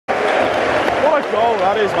goal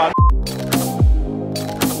that is, man.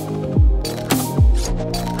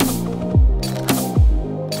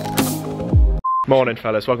 Morning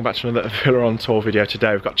fellas, welcome back to another Villa on Tour video.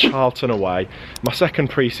 Today we've got Charlton away, my second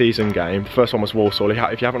pre-season game. The first one was Walsall. If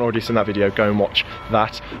you haven't already seen that video, go and watch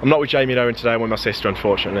that. I'm not with Jamie and Owen today, I'm with my sister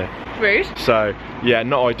unfortunately. Rude. So yeah,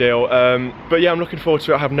 not ideal. But yeah, I'm looking forward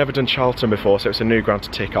to it. I have never done Charlton before, so it's a new ground to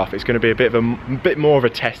tick off. It's going to be a bit more of a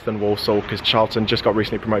test than Walsall because Charlton just got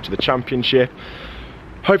recently promoted to the Championship.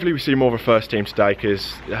 Hopefully we see more of a first team today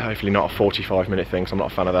because hopefully not a 45-minute thing, so I'm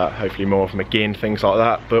not a fan of that. Hopefully more of Mcginn, things like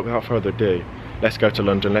that. But without further ado, let's go to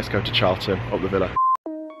London, let's go to Charlton, up the Villa.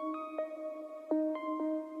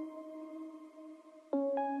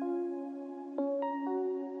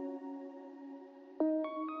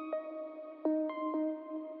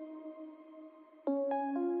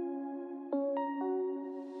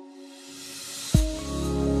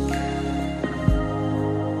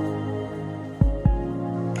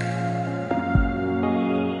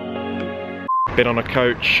 Been on a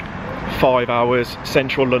coach, 5 hours.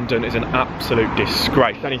 Central London is an absolute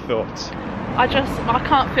disgrace. Any thoughts? I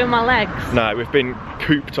can't feel my legs. No, we've been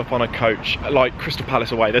cooped up on a coach. Like Crystal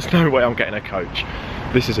Palace away, there's no way I'm getting a coach.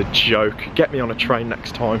 This is a joke. Get me on a train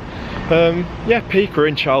next time. Yeah, peak, we're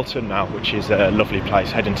in Charlton now, which is a lovely place.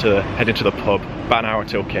 Heading to the pub, about an hour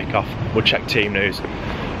till kick-off. We'll check team news.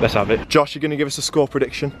 Let's have it. Josh, you're gonna give us a score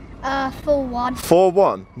prediction? 4-1.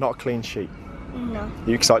 4-1, not a clean sheet. No. Are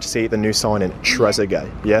you excited to see the new signing, Trezeguet?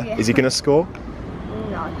 Yeah? Yeah. Is he going to score?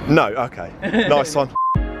 No. No? Okay. Nice one.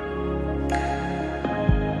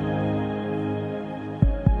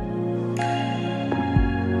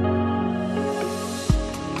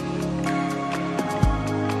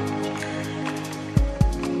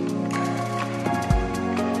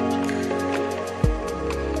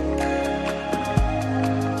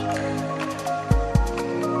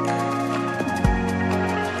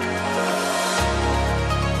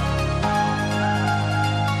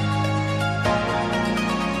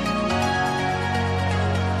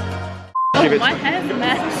 My hair's a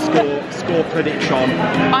mess. Score prediction.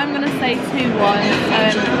 I'm going to say 2-1,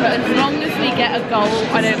 but as long as we get a goal,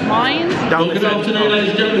 I don't mind. Down the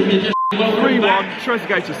 3-1,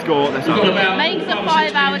 Trezeguet to score. Let's have it. Makes a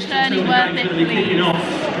 5-hour journey worth it, please.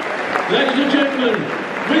 Ladies and gentlemen,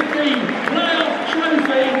 with the playoff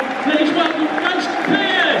trophy, please welcome Aston.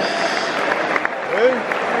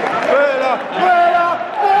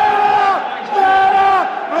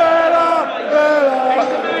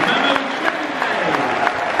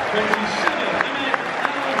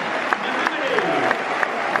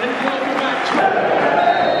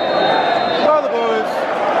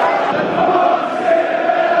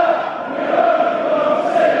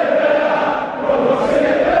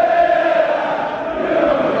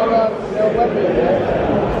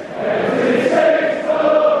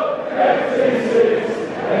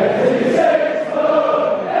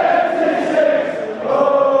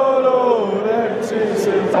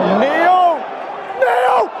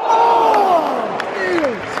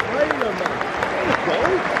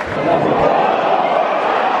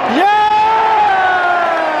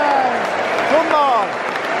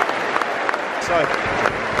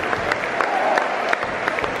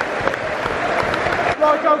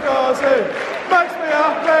 Makes me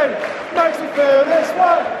happy, makes me feel this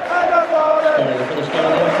way, and I'm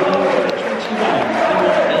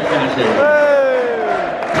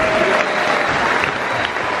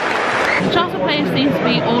Charlton players seem to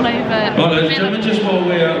be all over. Just while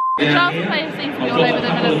we're Charlton players seem to be all over the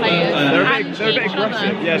Villa players. They're a bit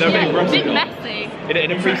aggressive. Yeah, they're a bit aggressive. A bit messy.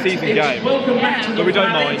 In a pre-season game, but we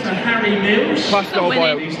don't mind. Class goal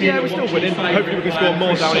by, yeah, we're still winning. Hopefully we can score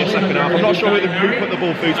more down in the second half. I'm not sure who put the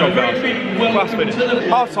ball through to our goal. Class finish.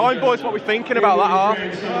 Half time, boys. What are we thinking about that half?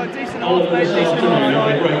 Decent half, mate. Decent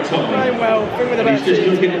half. Playing well. Bring with the best. What do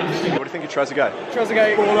you think of Trezeguet?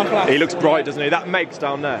 Trezeguet, ball off last. He looks bright, doesn't he? That makes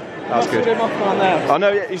down there. That's good. There. I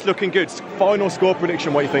know, yeah, he's looking good. Final score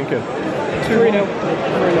prediction. What are you thinking? 2-0.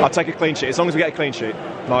 I'll take a clean sheet as long as we get a clean sheet.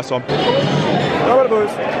 Nice one. Go on, boys.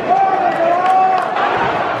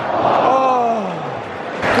 Oh,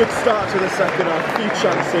 good start to the second half. A few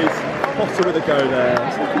chances. Potter with a go there.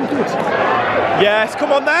 It's looking good. Yes,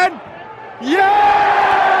 come on then.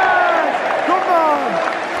 Yes! Come on.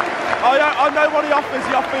 I know what he offers.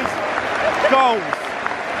 He offers goals.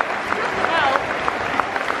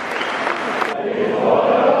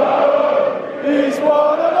 He's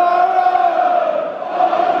one of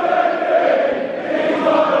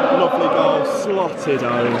lovely goal, slotted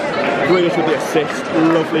home. Grealish with the assist,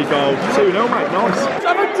 lovely goal. 2-0, mate, nice.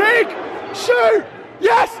 Have a dig! Shoot!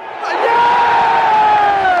 Yes!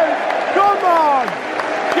 Yes! Come on!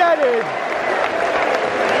 Get in!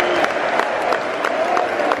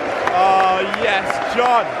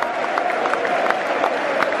 John.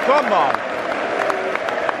 Come on.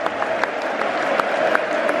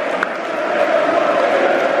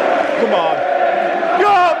 Come on.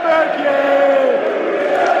 Go, Mcginn!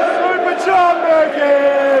 Super John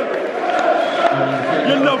Mcginn!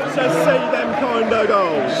 You love to see them kind of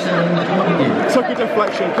goals. Took a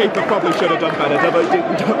deflection, keeper probably should have done better,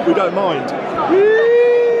 but we don't mind.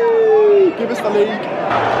 Whee! Give us the league.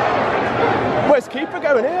 Where's keeper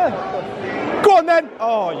going here? Go on then!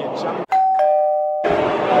 Oh, you champ.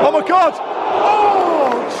 Oh my god!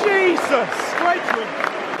 Oh, Jesus! Straight to him.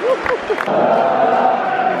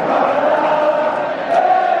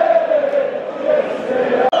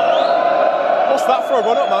 What's that for a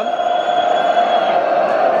run up, man?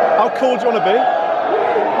 How cool do you want to be?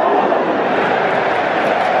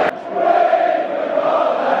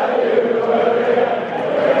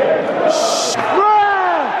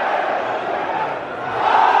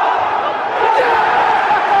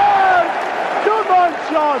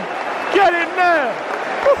 Get in there!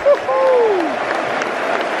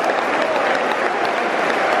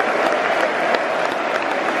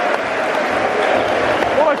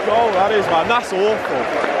 What a goal that is, man. That's awful.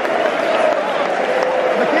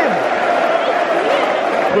 Mcginn.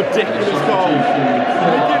 Ridiculous goal.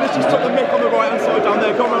 Mcginn has just took the mick on the right hand side down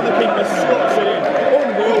there, gone around the keeper, slots it in.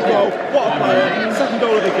 Unreal goal. What a player. Second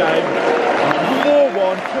goal of the game.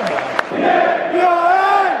 4-1. Come on.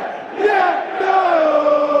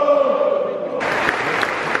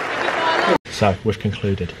 So, we've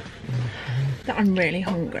concluded. That I'm really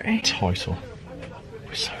hungry. Title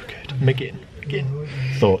was so good. Mcginn.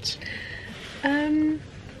 Thoughts?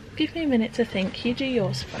 Give me a minute to think. You do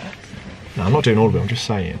yours first. No, I'm not doing all of it, I'm just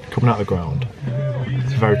saying. Coming out of the ground,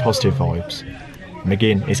 it's very positive vibes.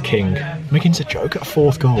 Mcginn is king. Mcginn's a joke at a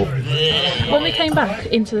 4th goal. When we came back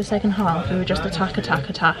into the second half, we were just attack.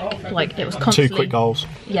 Like, it was constantly... 2 quick goals.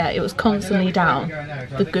 Yeah, it was constantly down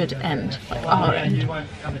the good end, like our end.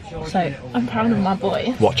 So, I'm proud of my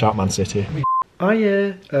boy. Watch out, Man City. Oh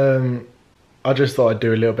yeah, I just thought I'd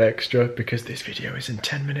do a little bit extra because this video isn't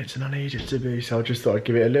 10 minutes and I need it to be, so I just thought I'd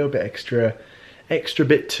give it a little bit extra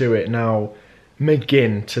bit to it. Now,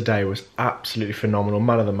 Mcginn today was absolutely phenomenal,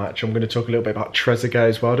 man of the match. I'm going to talk a little bit about Trezeguet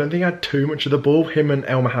as well. I don't think he had too much of the ball. Him and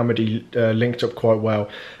El Mohammadi linked up quite well.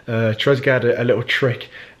 Trezeguet had a little trick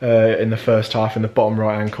in the first half in the bottom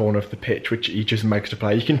right hand corner of the pitch, which he just makes to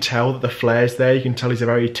play. You can tell that the flair's there. You can tell he's a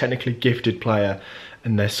very technically gifted player,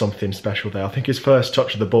 and there's something special there. I think his first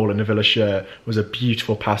touch of the ball in the Villa shirt was a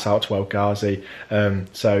beautiful pass out to El Ghazi.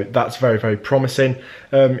 So that's very, very promising,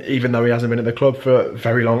 even though he hasn't been at the club for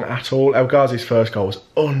very long at all. El Ghazi's first goal was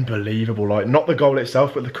unbelievable. Like, not the goal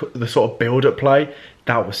itself, but the sort of build-up play.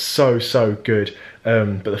 That was so, so good.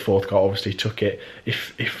 But the 4th goal obviously took it.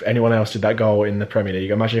 If anyone else did that goal in the Premier League,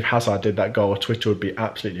 imagine if Hazard did that goal, Twitter would be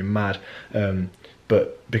absolutely mad.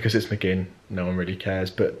 But because it's Mcginn, no one really cares.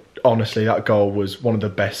 But honestly, that goal was one of the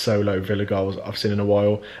best solo Villa goals I've seen in a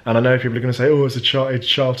while. And I know people are going to say, oh, it's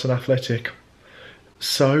Charlton Athletic.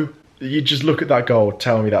 So, you just look at that goal,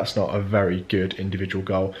 tell me that's not a very good individual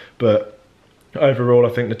goal. But overall, I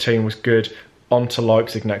think the team was good. On to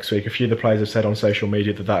Leipzig next week. A few of the players have said on social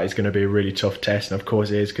media that that is going to be a really tough test. And of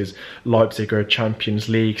course it is, because Leipzig are a Champions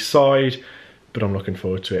League side. But I'm looking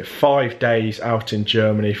forward to it. 5 days out in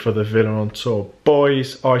Germany for the Villa on tour.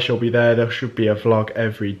 Boys, I shall be there. There should be a vlog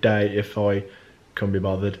every day if I can be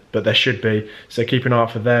bothered. But there should be. So keep an eye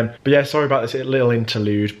out for them. But yeah, sorry about this little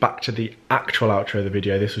interlude. Back to the actual outro of the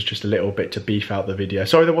video. This was just a little bit to beef out the video.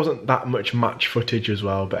 Sorry there wasn't that much match footage as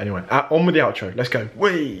well. But anyway, on with the outro. Let's go.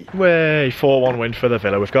 Whee! 4-1 win for the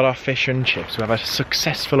Villa. We've got our fish and chips. We have a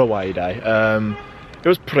successful away day. It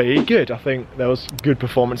was pretty good. I think there was good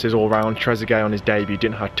performances all round. Trezeguet on his debut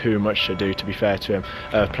didn't have too much to do, to be fair to him.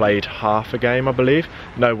 Played half a game, I believe.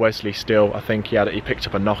 No Wesley still. I think he picked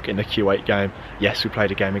up a knock in the Q8 game. Yes, we played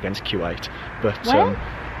a game against Q8. But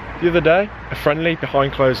the other day, a friendly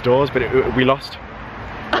behind closed doors, but we lost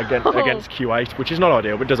against Q8, which is not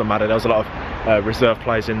ideal, but it doesn't matter. There was a lot of reserve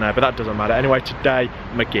players in there, but that doesn't matter. Anyway, today,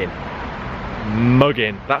 Mcginn.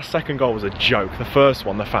 That second goal was a joke. The first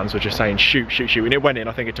one, the fans were just saying shoot, shoot, shoot, and it went in.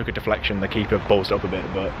 I think it took a deflection, the keeper ballsed up a bit,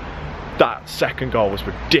 but that second goal was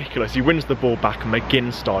ridiculous. He wins the ball back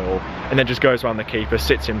Mcginn style and then just goes around the keeper,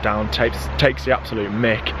 sits him down, takes the absolute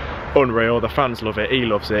mick. Unreal. The fans love it, he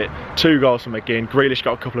loves it. 2 goals from Mcginn. Grealish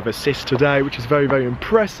got a couple of assists today, which is very, very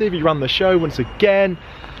impressive. He ran the show once again.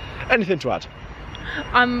 Anything to add?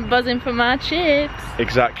 I'm buzzing for my chips.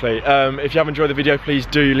 Exactly. If you have enjoyed the video, please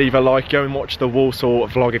do leave a like. Go and watch the Walsall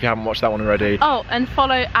vlog if you haven't watched that one already. Oh, and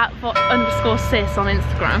follow @_sis on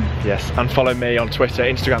Instagram. Yes, and follow me on Twitter,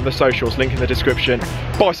 Instagram, the socials, link in the description.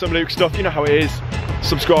 Buy some Luke stuff, you know how it is.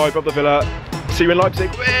 subscribe, up the Villa. See you in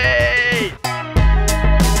Leipzig. Whee!